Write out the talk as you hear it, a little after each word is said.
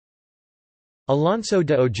Alonso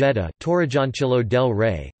de Ojeda, Torrejoncillo del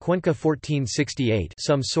Rey, Cuenca 1468,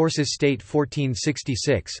 some sources state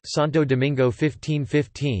 1466, Santo Domingo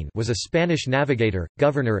 1515, was a Spanish navigator,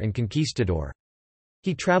 governor and conquistador.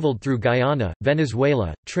 He traveled through Guyana,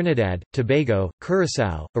 Venezuela, Trinidad, Tobago,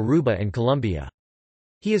 Curaçao, Aruba and Colombia.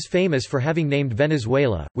 He is famous for having named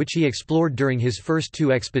Venezuela, which he explored during his first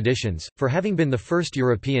two expeditions, for having been the first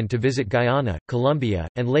European to visit Guyana, Colombia,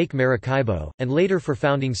 and Lake Maracaibo, and later for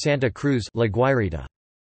founding Santa Cruz La Guairita.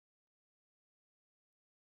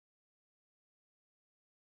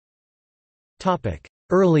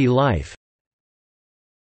 Early life.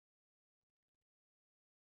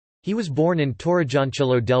 He was born in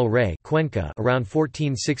Torrejoncillo del Rey, Cuenca, around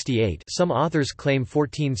 1468. Some authors claim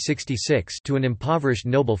 1466 to an impoverished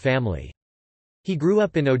noble family. He grew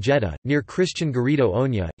up in Ojeda, near Christian Garrido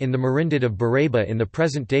Oña, in the Merindad of Barreba in the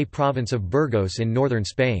present-day province of Burgos in northern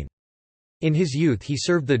Spain. In his youth he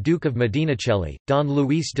served the Duke of Medinaceli, Don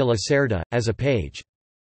Luis de la Cerda, as a page.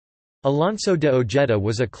 Alonso de Ojeda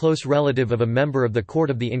was a close relative of a member of the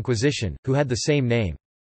court of the Inquisition, who had the same name.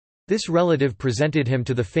 This relative presented him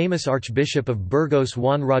to the famous Archbishop of Burgos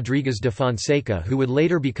Juan Rodríguez de Fonseca, who would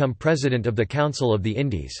later become president of the Council of the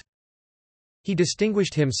Indies. He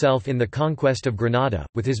distinguished himself in the conquest of Granada,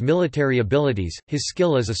 with his military abilities, his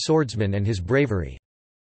skill as a swordsman and his bravery.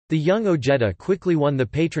 The young Ojeda quickly won the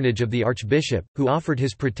patronage of the Archbishop, who offered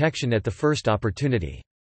his protection at the first opportunity.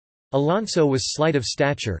 Alonso was slight of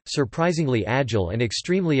stature, surprisingly agile and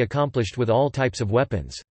extremely accomplished with all types of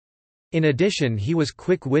weapons. In addition, he was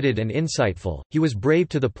quick-witted and insightful. He was brave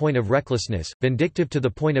to the point of recklessness, vindictive to the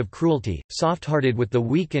point of cruelty, soft-hearted with the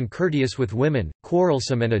weak and courteous with women,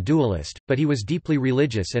 quarrelsome and a duelist, but he was deeply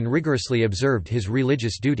religious and rigorously observed his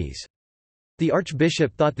religious duties. The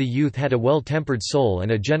archbishop thought the youth had a well-tempered soul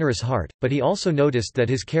and a generous heart, but he also noticed that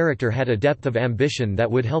his character had a depth of ambition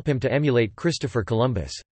that would help him to emulate Christopher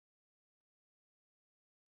Columbus.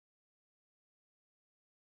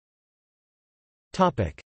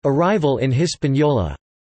 Arrival in Hispaniola.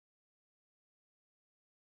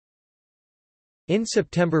 In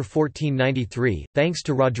September 1493, thanks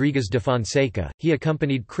to Rodríguez de Fonseca, he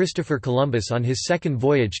accompanied Christopher Columbus on his second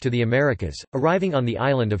voyage to the Americas, arriving on the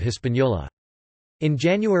island of Hispaniola. In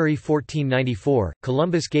January 1494,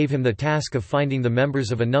 Columbus gave him the task of finding the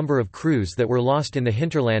members of a number of crews that were lost in the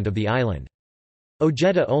hinterland of the island.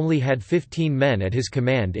 Ojeda only had 15 men at his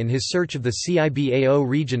command in his search of the Cibao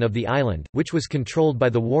region of the island, which was controlled by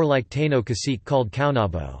the warlike Taino cacique called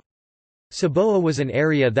Caunabo. Ciboa was an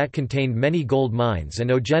area that contained many gold mines,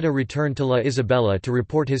 and Ojeda returned to La Isabela to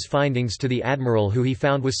report his findings to the admiral, who he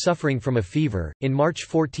found was suffering from a fever. In March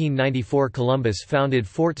 1494, Columbus founded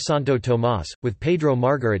Fort Santo Tomás, with Pedro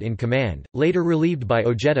Margaret in command. Later relieved by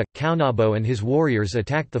Ojeda, Caunabo and his warriors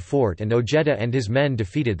attacked the fort, and Ojeda and his men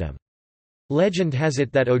defeated them. Legend has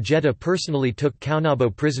it that Ojeda personally took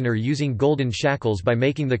Caunabo prisoner using golden shackles by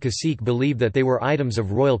making the cacique believe that they were items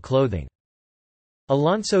of royal clothing.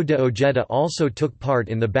 Alonso de Ojeda also took part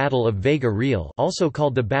in the Battle of Vega Real, also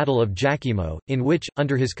called the Battle of Jaquimo, in which,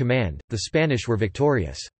 under his command, the Spanish were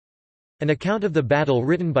victorious. An account of the battle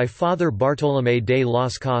written by Father Bartolomé de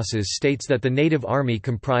las Casas states that the native army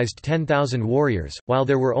comprised 10,000 warriors, while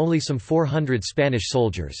there were only some 400 Spanish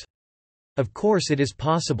soldiers. Of course, it is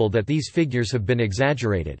possible that these figures have been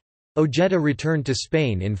exaggerated. Ojeda returned to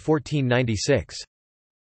Spain in 1496.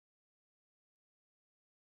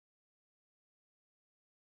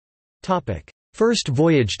 First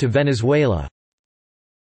voyage to Venezuela.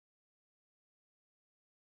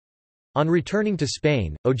 On returning to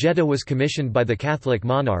Spain, Ojeda was commissioned by the Catholic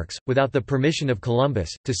monarchs, without the permission of Columbus,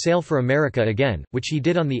 to sail for America again, which he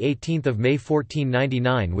did on 18 May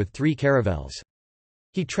 1499 with 3 caravels.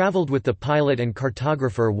 He traveled with the pilot and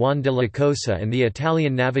cartographer Juan de la Cosa and the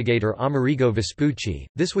Italian navigator Amerigo Vespucci.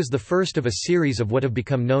 This was the first of a series of what have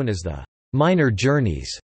become known as the minor journeys,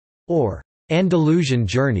 or Andalusian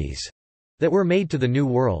journeys, that were made to the New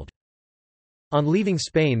World. On leaving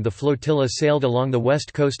Spain, the flotilla sailed along the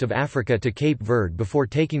west coast of Africa to Cape Verde before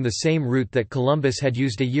taking the same route that Columbus had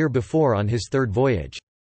used a year before on his third voyage.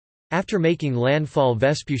 After making landfall,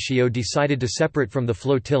 Vespuccio decided to separate from the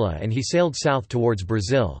flotilla and he sailed south towards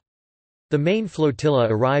Brazil. The main flotilla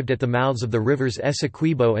arrived at the mouths of the rivers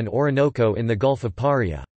Essequibo and Orinoco in the Gulf of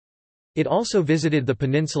Paria. It also visited the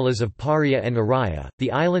peninsulas of Paria and Araya,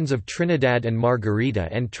 the islands of Trinidad and Margarita,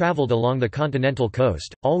 and traveled along the continental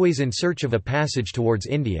coast, always in search of a passage towards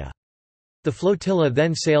India. The flotilla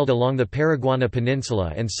then sailed along the Paraguana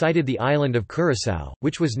Peninsula and sighted the island of Curaçao,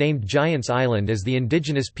 which was named Giants Island as the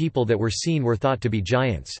indigenous people that were seen were thought to be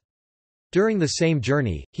giants. During the same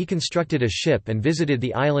journey, he constructed a ship and visited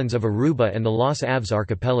the islands of Aruba and the Los Aves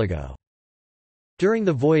archipelago. During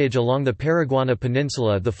the voyage along the Paraguana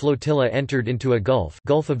Peninsula, the flotilla entered into a Gulf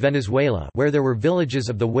of Venezuela, where there were villages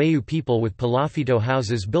of the Wayu people with palafito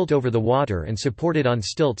houses built over the water and supported on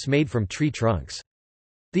stilts made from tree trunks.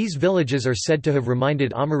 These villages are said to have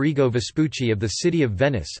reminded Amerigo Vespucci of the city of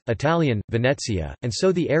Venice, Italian, Venezia, and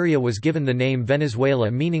so the area was given the name Venezuela,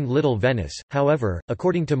 meaning Little Venice. However,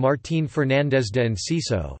 according to Martín Fernández de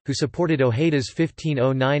Enciso, who supported Ojeda's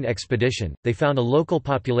 1509 expedition, they found a local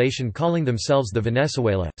population calling themselves the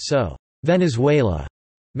Venezuela, so Venezuela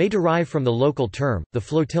may derive from the local term. The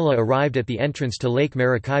flotilla arrived at the entrance to Lake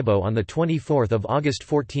Maracaibo on 24 August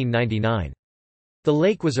 1499. The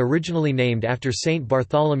lake was originally named after Saint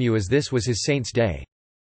Bartholomew as this was his saint's day.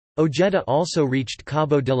 Ojeda also reached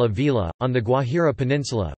Cabo de la Vila, on the Guajira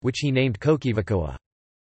Peninsula, which he named Coquivacoa.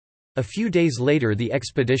 A few days later the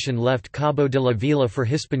expedition left Cabo de la Vila for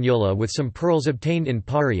Hispaniola with some pearls obtained in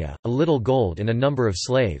Paria, a little gold and a number of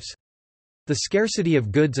slaves. The scarcity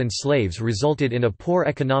of goods and slaves resulted in a poor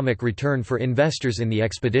economic return for investors in the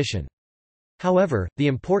expedition. However, the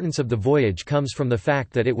importance of the voyage comes from the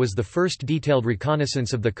fact that it was the first detailed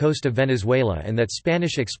reconnaissance of the coast of Venezuela and that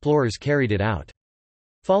Spanish explorers carried it out.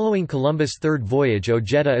 Following Columbus' third voyage,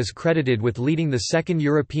 Ojeda is credited with leading the second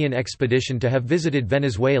European expedition to have visited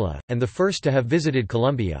Venezuela, and the first to have visited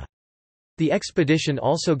Colombia. The expedition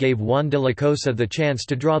also gave Juan de la Cosa the chance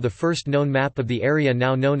to draw the first known map of the area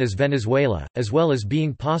now known as Venezuela, as well as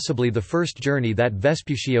being possibly the first journey that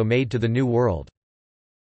Vespuccio made to the New World.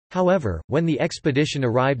 However, when the expedition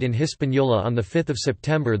arrived in Hispaniola on 5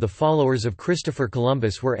 September, the followers of Christopher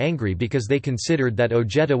Columbus were angry because they considered that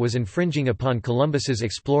Ojeda was infringing upon Columbus's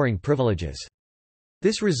exploring privileges.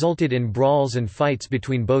 This resulted in brawls and fights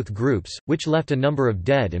between both groups, which left a number of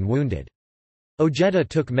dead and wounded. Ojeda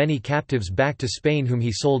took many captives back to Spain whom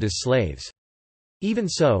he sold as slaves. Even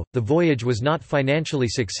so, the voyage was not financially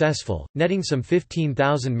successful, netting some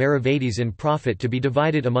 15,000 maravedis in profit to be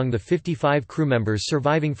divided among the 55 crew members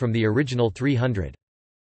surviving from the original 300.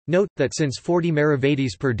 Note, that since 40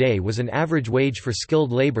 maravedis per day was an average wage for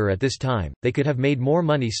skilled labor at this time, they could have made more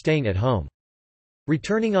money staying at home.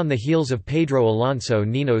 Returning on the heels of Pedro Alonso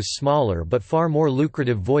Nino's smaller but far more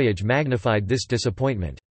lucrative voyage magnified this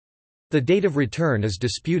disappointment. The date of return is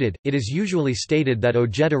disputed. It is usually stated that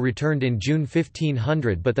Ojeda returned in June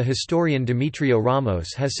 1500, but the historian Demetrio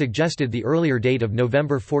Ramos has suggested the earlier date of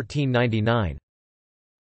November 1499.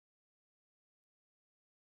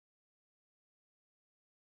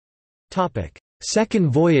 Topic: Second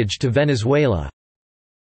voyage to Venezuela.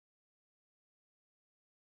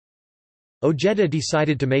 Ojeda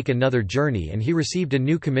decided to make another journey and he received a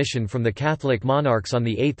new commission from the Catholic monarchs on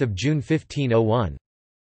 8 June 1501.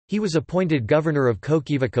 He was appointed governor of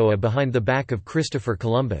Coquivacoa behind the back of Christopher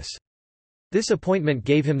Columbus. This appointment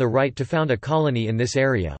gave him the right to found a colony in this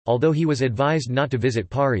area, although he was advised not to visit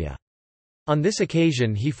Paria. On this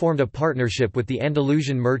occasion he formed a partnership with the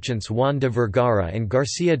Andalusian merchants Juan de Vergara and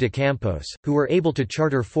Garcia de Campos, who were able to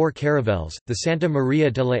charter 4 caravels, the Santa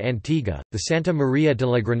Maria de la Antigua, the Santa Maria de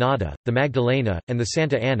la Granada, the Magdalena, and the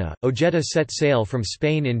Santa Ana. Ojeda set sail from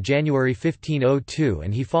Spain in January 1502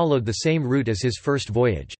 and he followed the same route as his first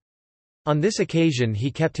voyage. On this occasion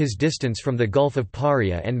he kept his distance from the Gulf of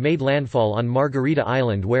Paria and made landfall on Margarita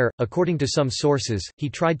Island where, according to some sources, he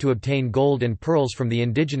tried to obtain gold and pearls from the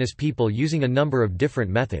indigenous people using a number of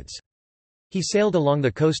different methods. He sailed along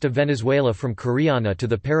the coast of Venezuela from Cariana to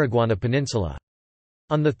the Paraguana Peninsula.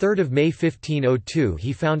 On 3 May 1502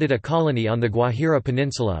 he founded a colony on the Guajira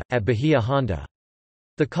Peninsula, at Bahia Honda.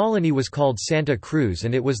 The colony was called Santa Cruz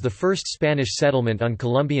and it was the first Spanish settlement on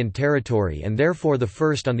Colombian territory and therefore the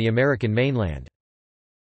first on the American mainland.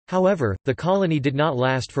 However, the colony did not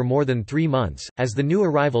last for more than 3 months, as the new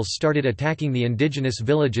arrivals started attacking the indigenous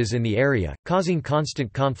villages in the area, causing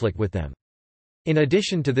constant conflict with them. In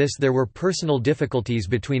addition to this, there were personal difficulties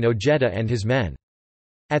between Ojeda and his men.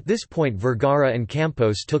 At this point Vergara and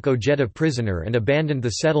Campos took Ojeda prisoner and abandoned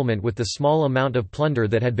the settlement with the small amount of plunder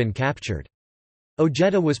that had been captured.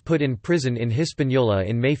 Ojeda was put in prison in Hispaniola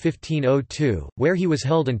in May 1502, where he was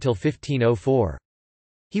held until 1504.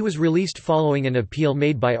 He was released following an appeal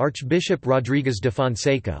made by Archbishop Rodriguez de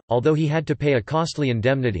Fonseca, although he had to pay a costly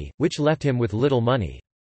indemnity, which left him with little money.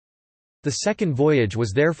 The second voyage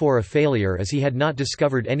was therefore a failure as he had not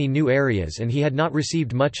discovered any new areas and he had not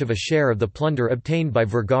received much of a share of the plunder obtained by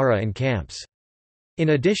Vergara and Camps. In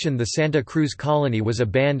addition, the Santa Cruz colony was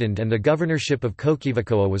abandoned and the governorship of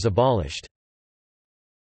Coquivacoa was abolished.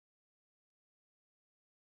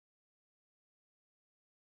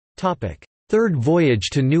 Third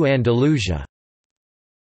voyage to New Andalusia.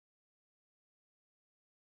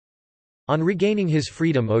 On regaining his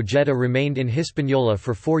freedom, Ojeda remained in Hispaniola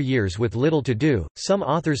for 4 years with little to do. Some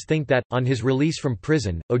authors think that, on his release from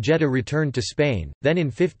prison, Ojeda returned to Spain. Then in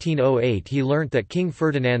 1508 he learnt that King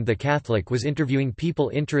Ferdinand the Catholic was interviewing people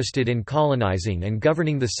interested in colonizing and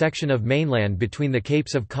governing the section of mainland between the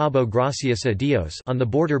capes of Cabo Gracias a Dios on the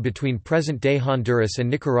border between present-day Honduras and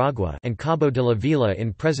Nicaragua and Cabo de la Vila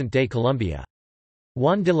in present-day Colombia.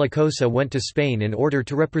 Juan de la Cosa went to Spain in order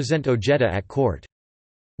to represent Ojeda at court.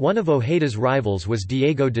 One of Ojeda's rivals was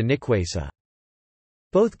Diego de Nicuesa.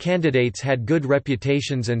 Both candidates had good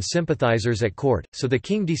reputations and sympathizers at court, so the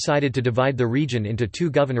king decided to divide the region into 2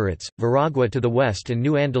 governorates, Veragua to the west and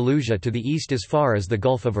New Andalusia to the east as far as the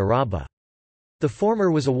Gulf of Urabá. The former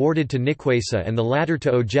was awarded to Nicuesa and the latter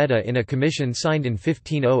to Ojeda in a commission signed in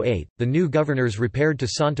 1508. The new governors repaired to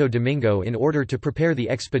Santo Domingo in order to prepare the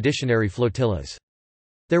expeditionary flotillas.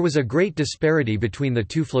 There was a great disparity between the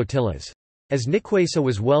 2 flotillas. As Nicuesa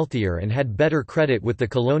was wealthier and had better credit with the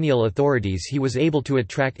colonial authorities, he was able to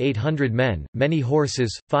attract 800 men, many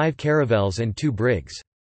horses, 5 caravels and 2 brigs.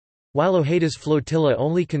 While Ojeda's flotilla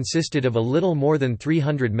only consisted of a little more than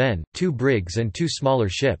 300 men, 2 brigs and 2 smaller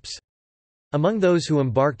ships. Among those who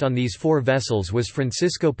embarked on these 4 vessels was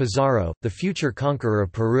Francisco Pizarro, the future conqueror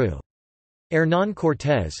of Peru. Hernán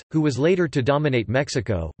Cortés, who was later to dominate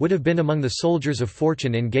Mexico, would have been among the soldiers of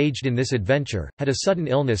fortune engaged in this adventure, had a sudden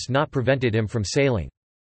illness not prevented him from sailing.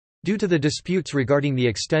 Due to the disputes regarding the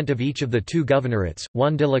extent of each of the 2 governorates,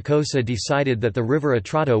 Juan de la Cosa decided that the river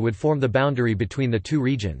Atrato would form the boundary between the 2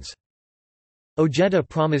 regions. Ojeda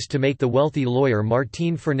promised to make the wealthy lawyer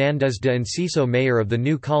Martín Fernández de Enciso mayor of the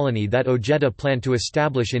new colony that Ojeda planned to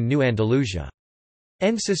establish in New Andalusia.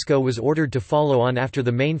 Enciso was ordered to follow on after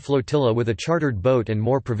the main flotilla with a chartered boat and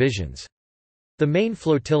more provisions. The main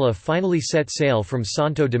flotilla finally set sail from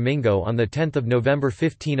Santo Domingo on 10 November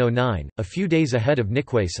 1509, a few days ahead of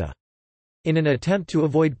Nicuesa. In an attempt to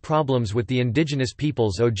avoid problems with the indigenous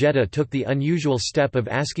peoples, Ojeda took the unusual step of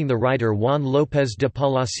asking the writer Juan López de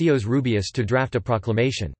Palacios Rubius to draft a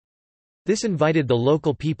proclamation. This invited the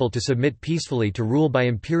local people to submit peacefully to rule by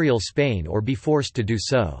Imperial Spain or be forced to do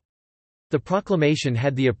so. The proclamation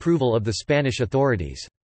had the approval of the Spanish authorities.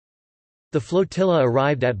 The flotilla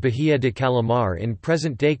arrived at Bahía de Calamar in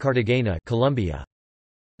present-day Cartagena, Colombia.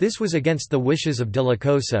 This was against the wishes of de la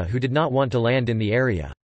Cosa, who did not want to land in the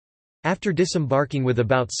area. After disembarking with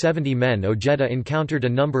about 70 men, Ojeda encountered a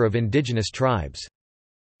number of indigenous tribes.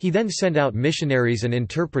 He then sent out missionaries and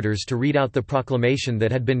interpreters to read out the proclamation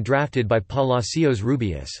that had been drafted by Palacios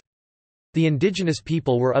Rubius. The indigenous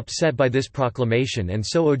people were upset by this proclamation, and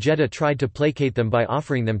so Ojeda tried to placate them by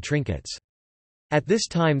offering them trinkets. At this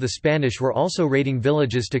time the Spanish were also raiding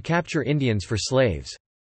villages to capture Indians for slaves.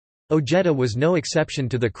 Ojeda was no exception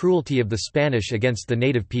to the cruelty of the Spanish against the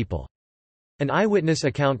native people. An eyewitness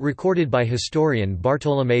account recorded by historian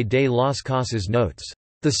Bartolomé de las Casas notes,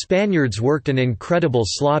 "The Spaniards worked an incredible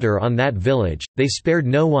slaughter on that village, they spared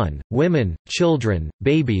no one, women, children,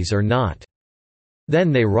 babies or not.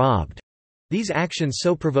 Then they robbed." These actions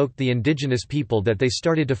so provoked the indigenous people that they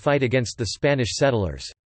started to fight against the Spanish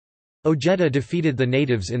settlers. Ojeda defeated the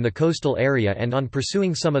natives in the coastal area, and on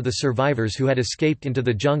pursuing some of the survivors who had escaped into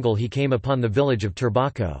the jungle he came upon the village of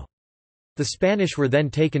Turbaco. The Spanish were then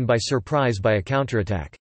taken by surprise by a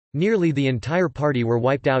counterattack. Nearly the entire party were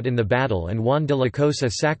wiped out in the battle, and Juan de la Cosa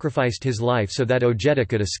sacrificed his life so that Ojeda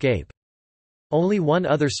could escape. Only one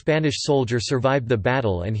other Spanish soldier survived the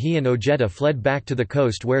battle, and he and Ojeda fled back to the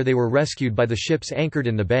coast where they were rescued by the ships anchored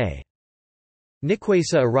in the bay.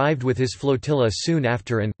 Nicuesa arrived with his flotilla soon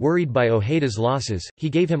after and, worried by Ojeda's losses, he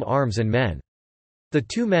gave him arms and men. The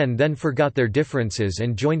 2 men then forgot their differences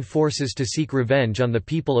and joined forces to seek revenge on the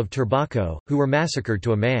people of Turbaco, who were massacred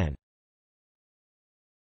to a man.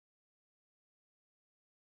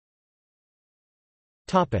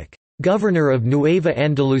 Governor of Nueva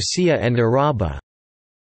Andalucía and Urabá.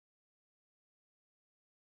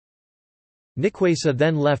 Nicuesa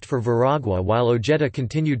then left for Veragua while Ojeda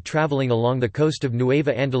continued traveling along the coast of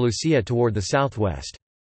Nueva Andalucía toward the southwest.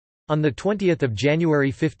 On 20 January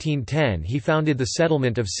 1510 he founded the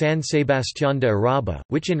settlement of San Sebastián de Urabá,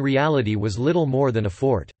 which in reality was little more than a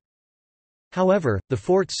fort. However, the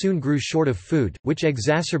fort soon grew short of food, which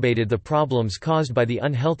exacerbated the problems caused by the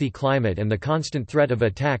unhealthy climate and the constant threat of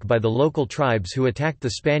attack by the local tribes who attacked the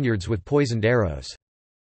Spaniards with poisoned arrows.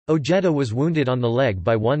 Ojeda was wounded on the leg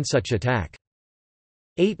by one such attack.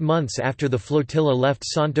 8 months after the flotilla left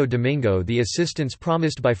Santo Domingo, the assistance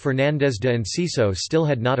promised by Fernández de Enciso still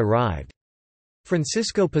had not arrived.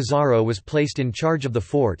 Francisco Pizarro was placed in charge of the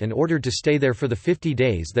fort and ordered to stay there for the 50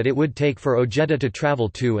 days that it would take for Ojeda to travel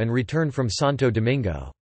to and return from Santo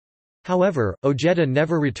Domingo. However, Ojeda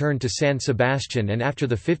never returned to San Sebastian, and after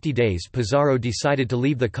the 50 days Pizarro decided to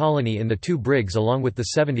leave the colony in the 2 brigs along with the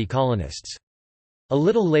 70 colonists. A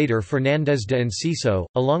little later Fernández de Enciso,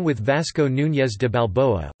 along with Vasco Núñez de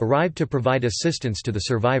Balboa, arrived to provide assistance to the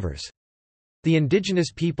survivors. The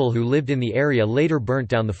indigenous people who lived in the area later burnt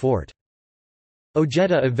down the fort.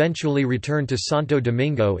 Ojeda eventually returned to Santo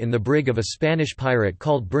Domingo in the brig of a Spanish pirate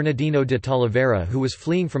called Bernardino de Talavera who was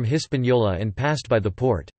fleeing from Hispaniola and passed by the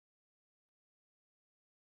port.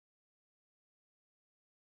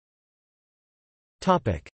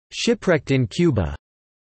 Shipwrecked in Cuba.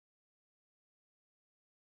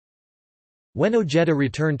 When Ojeda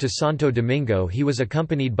returned to Santo Domingo he was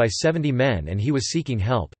accompanied by 70 men and he was seeking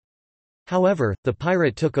help. However, the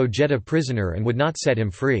pirate took Ojeda prisoner and would not set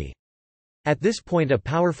him free. At this point a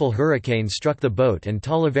powerful hurricane struck the boat and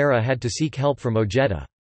Talavera had to seek help from Ojeda.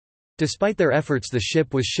 Despite their efforts the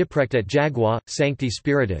ship was shipwrecked at Jagua, Sancti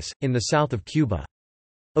Spiritus, in the south of Cuba.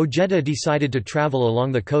 Ojeda decided to travel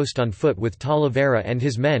along the coast on foot with Talavera and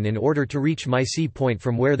his men in order to reach Maicí Point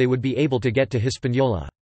from where they would be able to get to Hispaniola.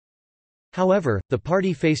 However, the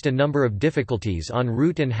party faced a number of difficulties en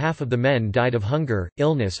route and half of the men died of hunger,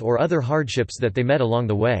 illness or other hardships that they met along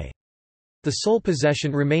the way. The sole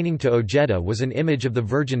possession remaining to Ojeda was an image of the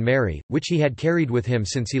Virgin Mary, which he had carried with him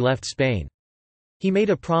since he left Spain. He made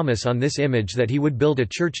a promise on this image that he would build a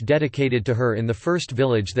church dedicated to her in the first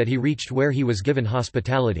village that he reached where he was given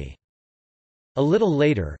hospitality. A little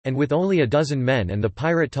later, and with only a dozen men and the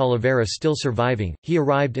pirate Talavera still surviving, he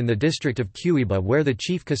arrived in the district of Cuiba where the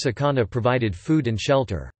chief Casacana provided food and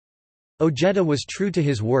shelter. Ojeda was true to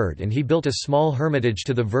his word and he built a small hermitage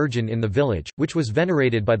to the Virgin in the village, which was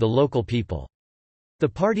venerated by the local people. The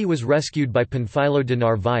party was rescued by Panfilo de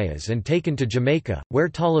Narvaez and taken to Jamaica, where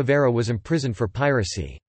Talavera was imprisoned for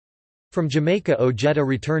piracy. From Jamaica Ojeda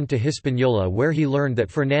returned to Hispaniola where he learned that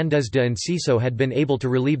Fernández de Enciso had been able to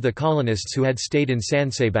relieve the colonists who had stayed in San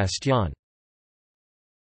Sebastián.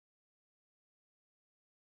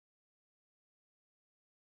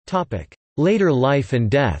 Later life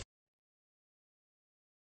and death.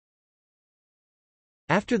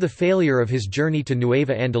 After the failure of his journey to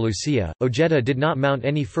Nueva Andalucía, Ojeda did not mount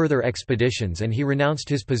any further expeditions and he renounced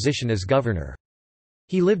his position as governor.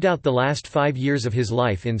 He lived out the last 5 years of his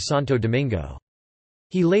life in Santo Domingo.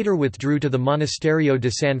 He later withdrew to the Monasterio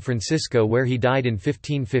de San Francisco where he died in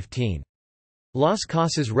 1515. Las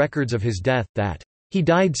Casas records of his death, that he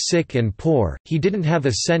died sick and poor, he didn't have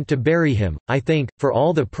a cent to bury him, I think, for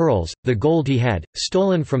all the pearls, the gold he had,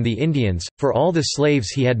 stolen from the Indians, for all the slaves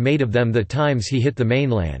he had made of them the times he hit the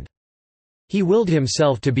mainland. He willed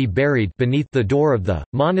himself to be buried beneath the door of the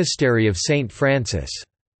monastery of St. Francis.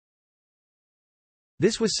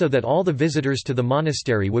 This was so that all the visitors to the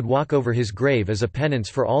monastery would walk over his grave as a penance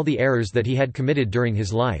for all the errors that he had committed during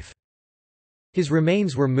his life. His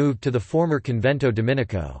remains were moved to the former Convento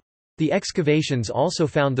Dominico. The excavations also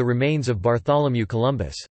found the remains of Bartholomew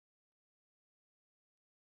Columbus.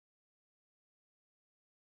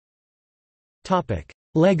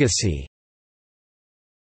 Legacy.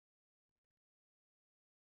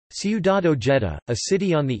 Ciudad Ojeda, a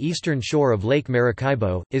city on the eastern shore of Lake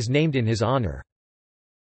Maracaibo, is named in his honor.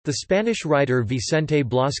 The Spanish writer Vicente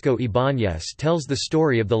Blasco Ibáñez tells the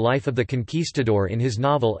story of the life of the conquistador in his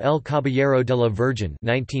novel El Caballero de la Virgen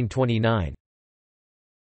 1929.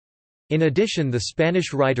 In addition, the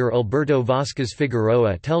Spanish writer Alberto Vázquez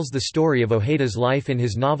Figueroa tells the story of Ojeda's life in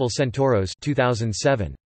his novel Centauros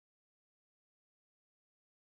 2007.